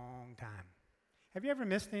wrong time. Have you ever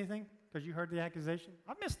missed anything because you heard the accusation?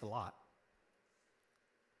 I've missed a lot,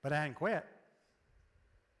 but I hadn't quit.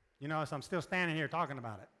 You know, so I'm still standing here talking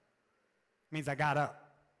about it. It means I got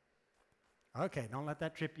up. Okay, don't let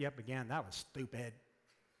that trip you up again. That was stupid.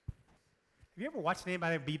 Have you ever watched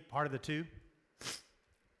anybody be part of the two?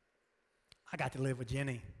 I got to live with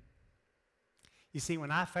Jenny. You see,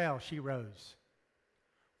 when I fell, she rose.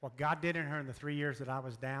 What God did in her in the 3 years that I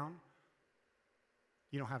was down,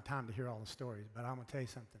 you don't have time to hear all the stories, but I'm going to tell you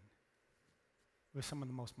something. It was some of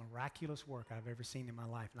the most miraculous work I've ever seen in my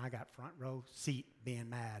life. And I got front row seat being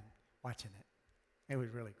mad watching it. It was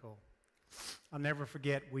really cool. I'll never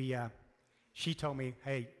forget, she told me,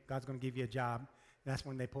 hey, God's going to give you a job. That's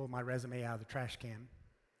when they pulled my resume out of the trash can.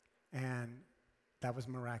 And that was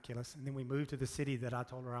miraculous. And then we moved to the city that I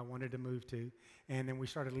told her I wanted to move to. And then we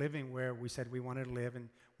started living where we said we wanted to live. And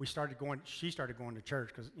she started going to church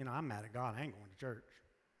because, I'm mad at God. I ain't going to church.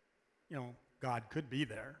 God could be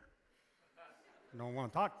there. I don't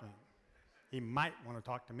want to talk to him. He might want to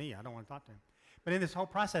talk to me. I don't want to talk to him. But in this whole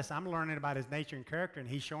process, I'm learning about his nature and character, and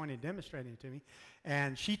he's showing and demonstrating it to me.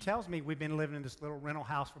 And she tells me we've been living in this little rental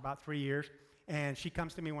house for about 3 years. And she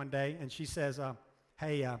comes to me one day, and she says,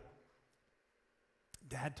 hey,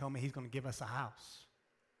 Dad told me he's going to give us a house.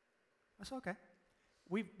 I said, okay.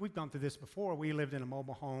 We've gone through this before. We lived in a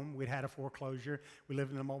mobile home. We'd had a foreclosure. We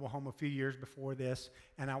lived in a mobile home a few years before this,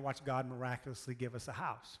 and I watched God miraculously give us a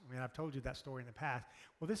house. I mean, I've told you that story in the past.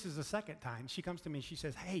 Well, this is the second time. She comes to me and she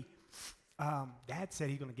says, hey, Dad said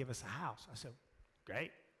he's going to give us a house. I said,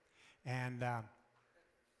 great. And I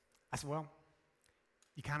said, well,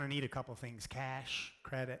 you kind of need a couple of things, cash,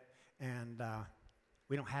 credit, and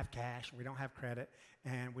we don't have cash, we don't have credit,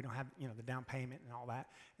 and we don't have, the down payment and all that.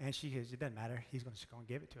 And she says, it doesn't matter. He's just going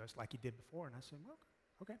to give it to us like he did before. And I said, well,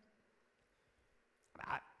 okay.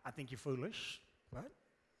 I think you're foolish, but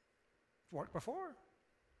it's worked before.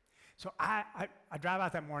 So I drive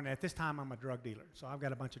out that morning. At this time, I'm a drug dealer. So I've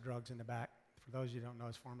got a bunch of drugs in the back. For those of you who don't know,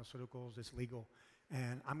 it's pharmaceuticals. It's legal.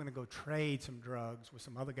 And I'm going to go trade some drugs with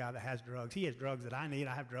some other guy that has drugs. He has drugs that I need.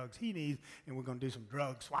 I have drugs he needs. And we're going to do some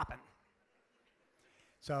drug swapping.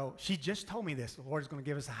 So she just told me this. The Lord is going to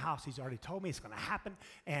give us a house. He's already told me it's going to happen.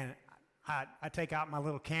 And I take out my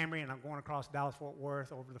little Camry, and I'm going across Dallas-Fort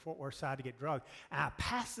Worth over the Fort Worth side to get drugs. And I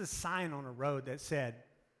passed this sign on a road that said,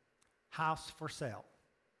 house for sale.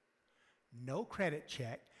 No credit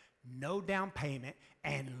check, no down payment,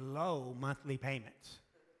 and low monthly payments.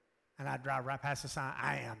 And I drive right past the sign.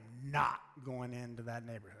 I am not going into that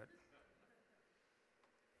neighborhood.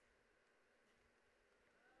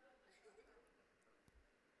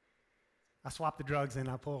 I swap the drugs and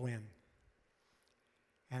I pull in.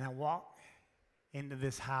 And I walk into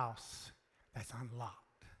this house that's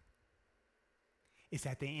unlocked. It's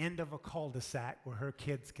at the end of a cul-de-sac where her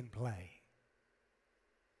kids can play.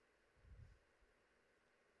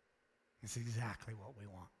 It's exactly what we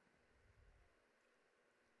want.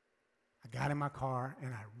 I got in my car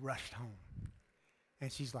and I rushed home.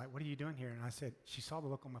 And she's like, what are you doing here? And I said, she saw the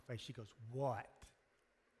look on my face. She goes, what?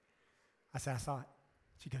 I said, I saw it.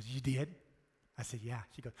 She goes, you did? I said, yeah.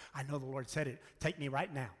 She goes, I know the Lord said it. Take me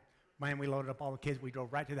right now. Man, we loaded up all the kids. We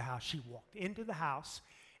drove right to the house. She walked into the house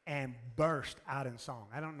and burst out in song.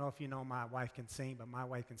 I don't know if you know my wife can sing, but my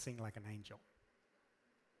wife can sing like an angel.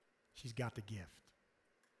 She's got the gift.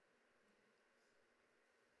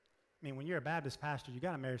 I mean, when you're a Baptist pastor, you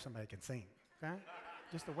got to marry somebody that can sing, okay?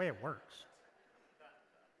 Just the way it works.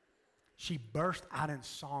 She burst out in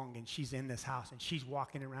song, and she's in this house, and she's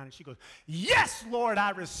walking around, and she goes, yes, Lord,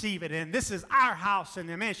 I receive it, and this is our house. And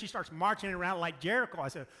then, man, she starts marching around like Jericho. I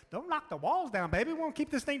said, don't knock the walls down, baby. We won't keep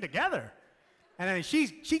this thing together. And then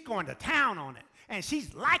she's going to town on it, and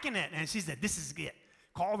she's liking it. And she said, this is it.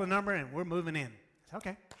 Call the number, and we're moving in. I said,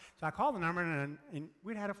 okay. So I called the number, and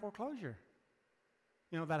we'd had a foreclosure.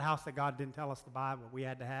 That house that God didn't tell us to buy, but we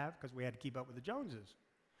had to have because we had to keep up with the Joneses.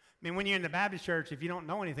 I mean, when you're in the Baptist church, if you don't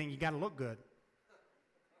know anything, you got to look good.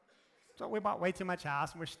 So we bought way too much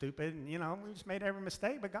house, and we're stupid, and, we just made every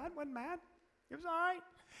mistake, but God wasn't mad. It was all right.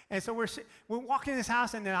 And so we're walking in this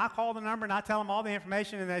house, and then I call the number, and I tell them all the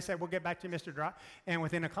information, and they said, we'll get back to you, Mr. Drott. And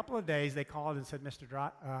within a couple of days, they called and said, Mr.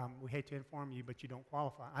 Drott, we hate to inform you, but you don't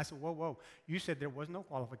qualify. I said, whoa. You said there was no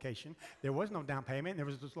qualification. There was no down payment. There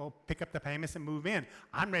was this little pick up the payments and move in.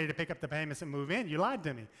 I'm ready to pick up the payments and move in. You lied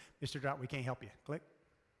to me. Mr. Drott, we can't help you. Click.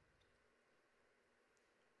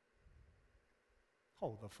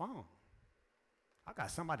 Hold the phone. I got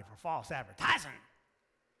somebody for false advertising.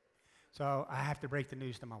 So I have to break the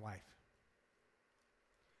news to my wife.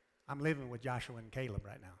 I'm living with Joshua and Caleb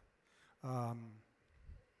right now.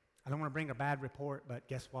 I don't want to bring a bad report, but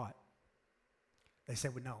guess what? They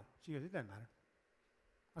said, well, no. She goes, it doesn't matter.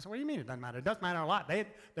 I said, what do you mean it doesn't matter? It does matter a lot.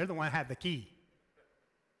 They're the one that have the key.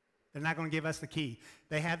 They're not going to give us the key.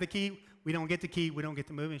 They have the key. We don't get the key. We don't get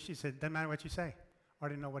to move. And she said, doesn't matter what you say. I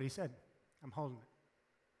already know what he said. I'm holding it.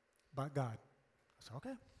 But God. I said,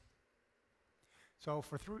 okay. So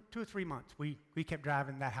for 2 or 3 months, we kept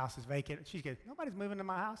driving. That house is vacant. She goes, nobody's moving to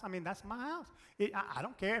my house. I mean, that's my house. I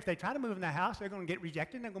don't care if they try to move in that house. They're going to get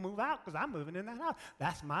rejected and they're going to move out because I'm moving in that house.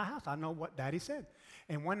 That's my house. I know what Daddy said.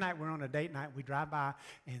 And one night, we're on a date night. We drive by,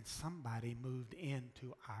 and somebody moved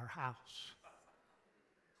into our house.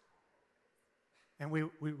 And we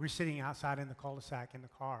were sitting outside in the cul-de-sac in the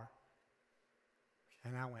car.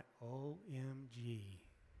 And I went, OMG.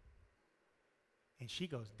 And she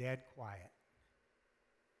goes dead quiet.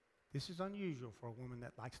 This is unusual for a woman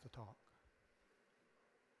that likes to talk.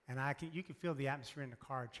 And you can feel the atmosphere in the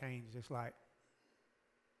car change. It's like,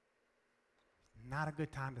 not a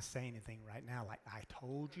good time to say anything right now. Like, I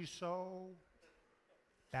told you so.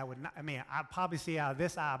 That would not, I'd probably see out of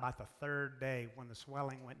this eye about the third day when the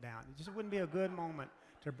swelling went down. It just wouldn't be a good moment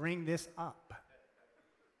to bring this up.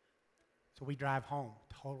 So we drive home,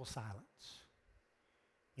 total silence.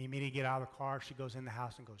 We immediately get out of the car. She goes in the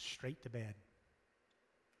house and goes straight to bed.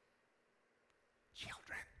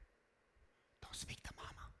 Children, don't speak to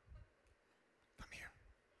Mama. Come here.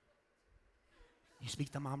 You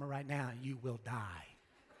speak to Mama right now, you will die.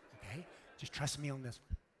 Okay? Just trust me on this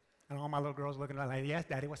one. And all my little girls looking at me like, yes,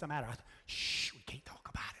 Daddy, what's the matter? I said, shh, we can't talk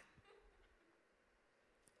about it.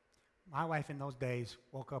 My wife in those days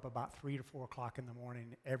woke up about 3 to 4 o'clock in the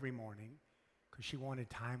morning every morning because she wanted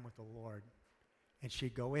time with the Lord. And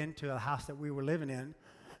she'd go into the house that we were living in.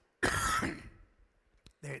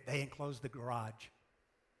 They enclosed the garage.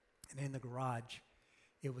 And in the garage,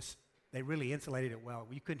 they really insulated it well.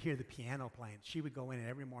 You couldn't hear the piano playing. She would go in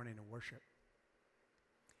every morning and worship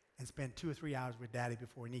and spend 2 or 3 hours with Daddy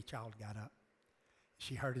before any child got up.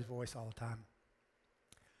 She heard his voice all the time.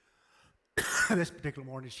 This particular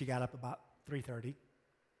morning, she got up about 3:30.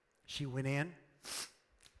 She went in.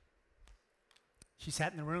 She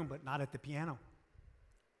sat in the room, but not at the piano.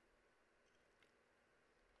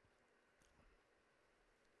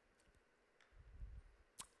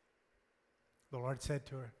 The Lord said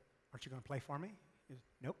to her, aren't you going to play for me? She said,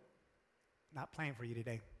 nope, not playing for you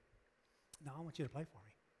today. No, I want you to play for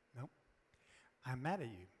me. Nope, I'm mad at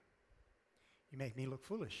you. You make me look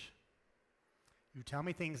foolish. You tell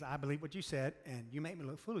me things, I believe what you said, and you make me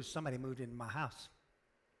look foolish. Somebody moved into my house.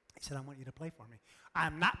 He said, I want you to play for me.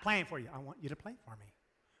 I'm not playing for you. I want you to play for me.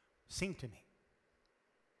 Sing to me.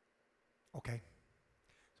 Okay.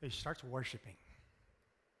 So he starts worshiping.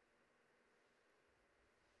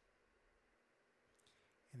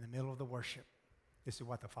 In the middle of the worship, this is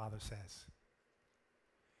what the Father says.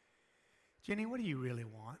 Jenny, what do you really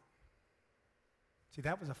want? See,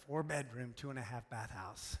 that was a 4-bedroom, 2.5-bath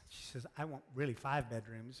house. She says, I want really 5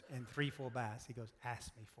 bedrooms and 3 full baths. He goes,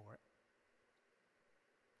 ask me for it.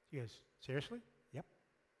 She goes, seriously? Yep.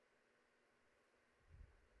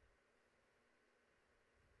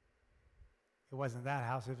 It wasn't that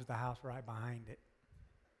house, it was the house right behind it.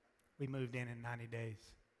 We moved in 90 days.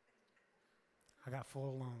 I got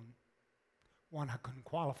full loan. One I couldn't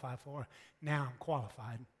qualify for. Now I'm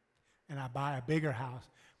qualified. And I buy a bigger house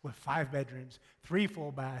with 5 bedrooms, 3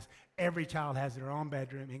 full baths. Every child has their own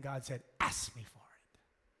bedroom. And God said, ask me for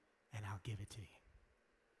it, and I'll give it to you.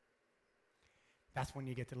 That's when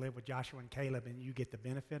you get to live with Joshua and Caleb, and you get the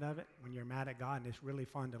benefit of it when you're mad at God. And it's really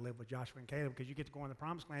fun to live with Joshua and Caleb because you get to go in the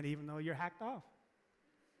promised land even though you're hacked off.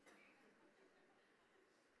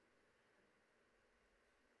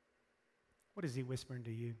 What is he whispering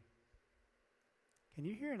to you? Can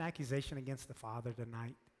you hear an accusation against the Father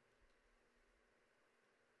tonight?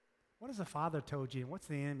 What has the Father told you, and what's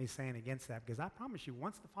the enemy saying against that? Because I promise you,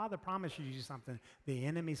 once the Father promises you something, the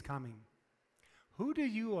enemy's coming. Who do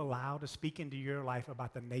you allow to speak into your life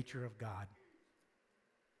about the nature of God?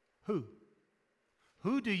 Who?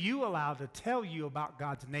 Who do you allow to tell you about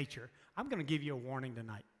God's nature? I'm going to give you a warning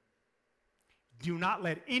tonight. Do not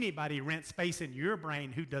let anybody rent space in your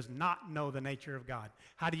brain who does not know the nature of God.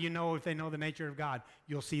 How do you know if they know the nature of God?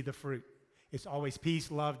 You'll see the fruit. It's always peace,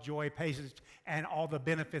 love, joy, patience, and all the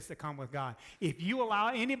benefits that come with God. If you allow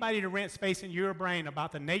anybody to rent space in your brain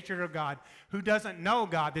about the nature of God who doesn't know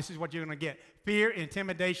God, this is what you're going to get. Fear,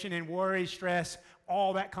 intimidation, and worry, stress,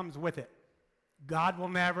 all that comes with it. God will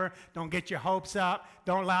never. Don't get your hopes up.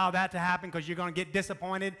 Don't allow that to happen because you're going to get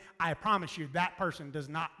disappointed. I promise you that person does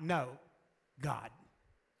not know God.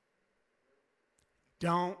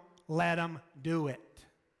 Don't let them do it.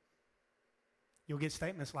 You'll get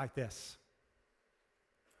statements like this.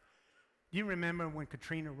 Do you remember when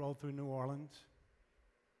Katrina rolled through New Orleans?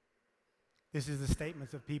 This is the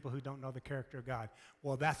statements of people who don't know the character of God.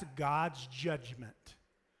 Well, that's God's judgment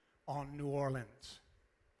on New Orleans.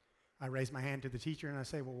 I raise my hand to the teacher and I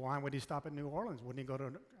say, well, why would he stop at New Orleans? Wouldn't he go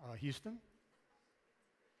to Houston?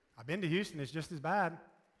 I've been to Houston. It's just as bad.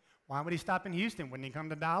 Why would he stop in Houston? Wouldn't he come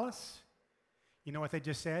to Dallas? You know what they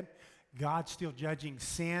just said? God's still judging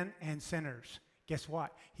sin and sinners. Guess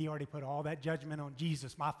what? He already put all that judgment on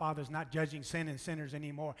Jesus. My Father's not judging sin and sinners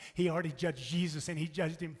anymore. He already judged Jesus, and he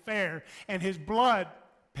judged him fair. And his blood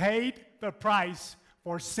paid the price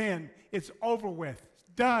for sin. It's over with. It's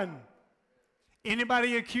done.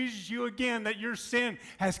 Anybody accuses you again that your sin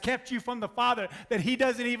has kept you from the Father, that he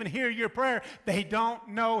doesn't even hear your prayer, they don't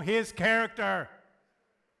know his character,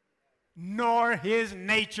 nor his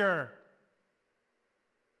nature.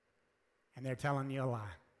 And they're telling you a lie.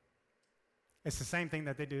 It's the same thing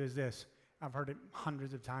that they do as this. I've heard it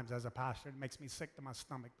hundreds of times as a pastor. It makes me sick to my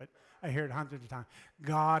stomach, but I hear it hundreds of times.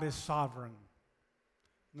 God is sovereign.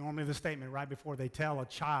 Normally the statement right before they tell a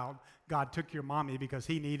child, God took your mommy because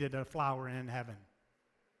he needed a flower in heaven.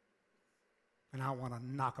 And I want to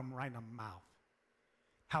knock them right in the mouth.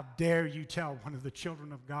 How dare you tell one of the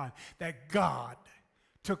children of God that God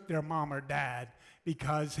took their mom or dad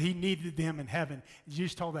because he needed them in heaven. You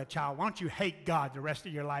just told that child, why don't you hate God the rest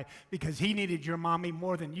of your life because he needed your mommy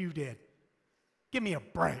more than you did? Give me a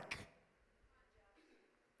break.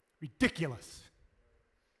 Ridiculous.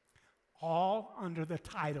 All under the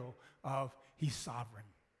title of he's sovereign.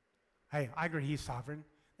 Hey, I agree he's sovereign.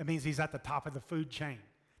 That means he's at the top of the food chain.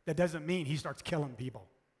 That doesn't mean he starts killing people.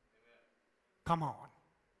 Come on.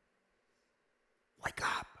 Wake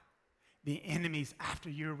up. The enemy's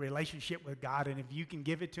after your relationship with God, and if you can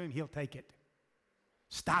give it to him, he'll take it.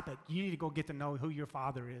 Stop it. You need to go get to know who your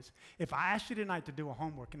Father is. If I asked you tonight to do a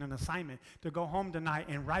homework and an assignment, to go home tonight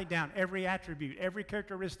and write down every attribute, every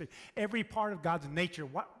characteristic, every part of God's nature,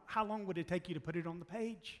 how long would it take you to put it on the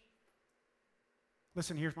page?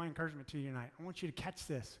 Listen, here's my encouragement to you tonight. I want you to catch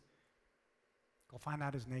this. Go find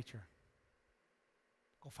out his nature.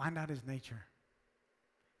 Go find out his nature.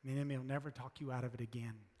 And the enemy will never talk you out of it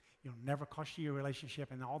again. It'll never cost you your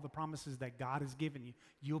relationship, and all the promises that God has given you,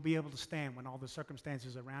 you'll be able to stand when all the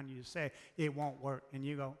circumstances around you say, it won't work. And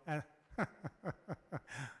you go,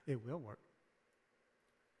 it will work.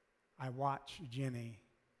 I watched Jenny.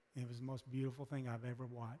 It was the most beautiful thing I've ever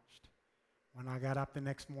watched. When I got up the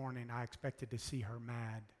next morning, I expected to see her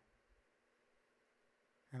mad.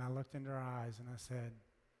 And I looked into her eyes and I said,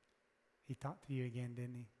 he talked to you again,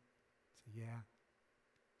 didn't he? I said, yeah.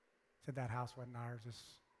 I said, that house wasn't ours.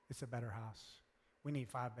 It's a better house. We need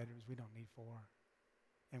 5 bedrooms. We don't need 4.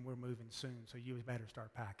 And we're moving soon, so you better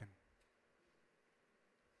start packing.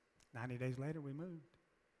 90 days later, we moved.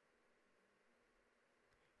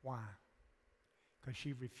 Why? Because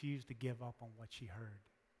she refused to give up on what she heard.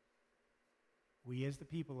 We as the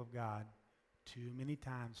people of God, too many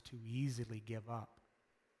times, too easily give up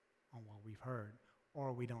on what we've heard,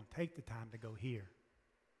 or we don't take the time to go hear.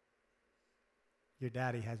 Your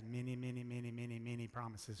daddy has many, many, many, many, many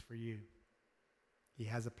promises for you. He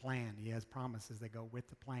has a plan. He has promises that go with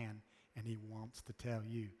the plan, and he wants to tell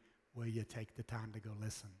you, will you take the time to go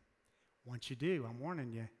listen? Once you do, I'm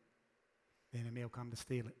warning you, the enemy will come to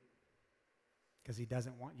steal it because he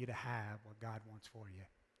doesn't want you to have what God wants for you.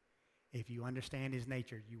 If you understand his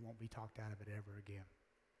nature, you won't be talked out of it ever again.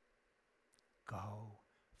 Go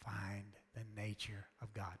find the nature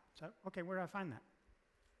of God. So, okay, where do I find that?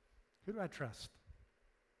 Who do I trust?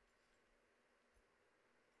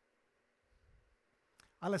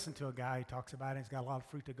 I listened to a guy who talks about it. He's got a lot of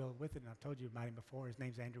fruit to go with it, and I've told you about him before. His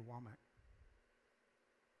name's Andrew Womack.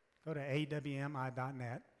 Go to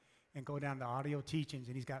awmi.net and go down to audio teachings,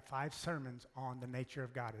 and he's got 5 sermons on the nature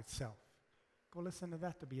of God itself. Go listen to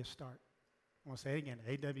that to be a start. I'm going to say it again,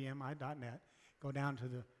 awmi.net. Go down to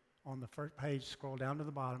on the first page, scroll down to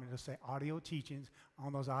the bottom, and it'll say audio teachings.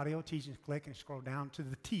 On those audio teachings, click and scroll down to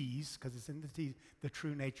the T's, because it's in the T's, the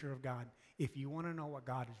true nature of God. If you want to know what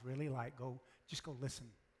God is really like, just go listen.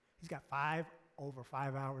 He's got over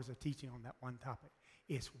 5 hours of teaching on that one topic.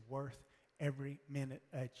 It's worth every minute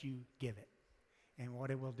that you give it. And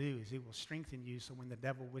what it will do is it will strengthen you, so when the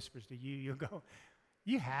devil whispers to you, you'll go,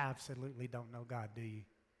 you absolutely don't know God, do you?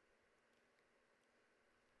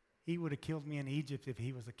 He would have killed me in Egypt if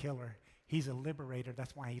he was a killer. He's a liberator.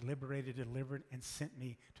 That's why he liberated, delivered, and sent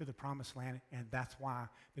me to the promised land. And that's why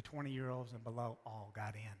the 20-year-olds and below all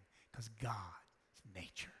got in, because God's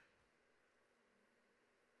nature.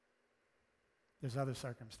 There's other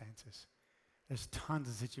circumstances. There's tons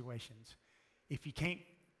of situations. If you can't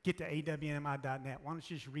get to awmi.net, why don't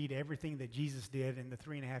you just read everything that Jesus did in the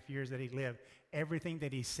 3.5 years that he lived? Everything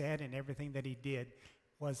that he said and everything that he did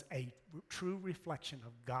was a true reflection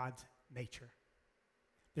of God's nature.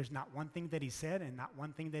 There's not one thing that he said and not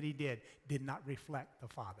one thing that he did not reflect the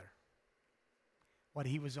Father. What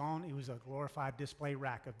he was on, it was a glorified display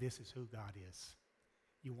rack of this is who God is.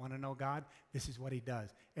 You want to know God? This is what he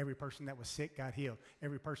does. Every person that was sick got healed.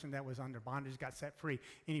 Every person that was under bondage got set free.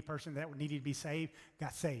 Any person that needed to be saved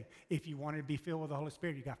got saved. If you wanted to be filled with the Holy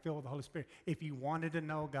Spirit, you got filled with the Holy Spirit. If you wanted to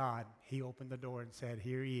know God, he opened the door and said,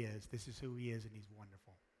 here he is. This is who he is, and he's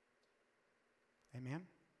wonderful. Amen?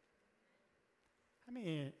 I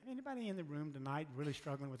mean, anybody in the room tonight really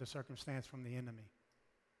struggling with a circumstance from the enemy?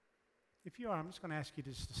 If you are, I'm just going to ask you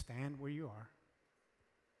just to stand where you are.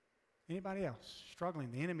 Anybody else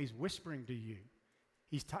struggling? The enemy's whispering to you.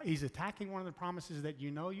 He's attacking one of the promises that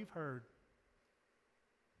you know you've heard.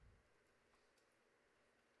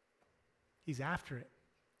 He's after it.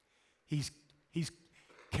 He's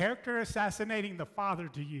character assassinating the Father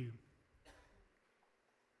to you.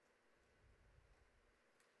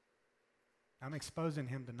 I'm exposing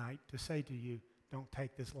him tonight to say to you, don't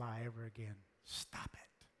take this lie ever again. Stop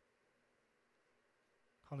it.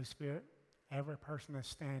 Holy Spirit, every person that's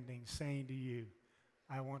standing saying to you,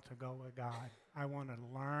 I want to go with God. I want to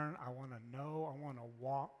learn. I want to know. I want to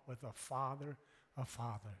walk with the Father of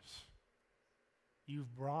fathers.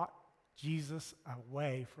 You've brought Jesus a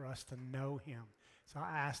way for us to know him. So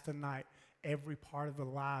I ask tonight, every part of the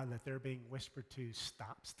lie that they're being whispered to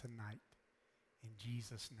stops tonight. In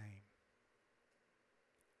Jesus' name.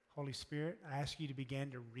 Holy Spirit, I ask you to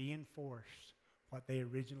begin to reinforce what they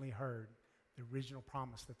originally heard, the original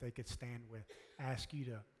promise that they could stand with. I ask you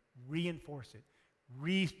to reinforce it.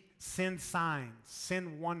 Send signs,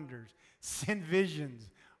 send wonders, send visions,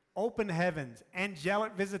 open heavens,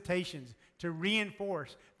 angelic visitations to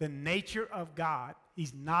reinforce the nature of God.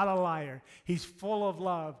 He's not a liar. He's full of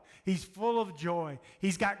love. He's full of joy.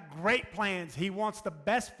 He's got great plans. He wants the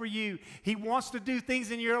best for you. He wants to do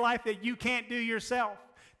things in your life that you can't do yourself.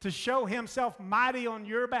 To show himself mighty on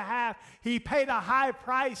your behalf. He paid a high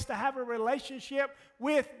price to have a relationship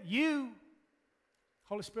with you.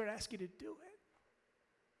 Holy Spirit, I ask you to do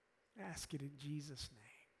it. I ask it in Jesus' name.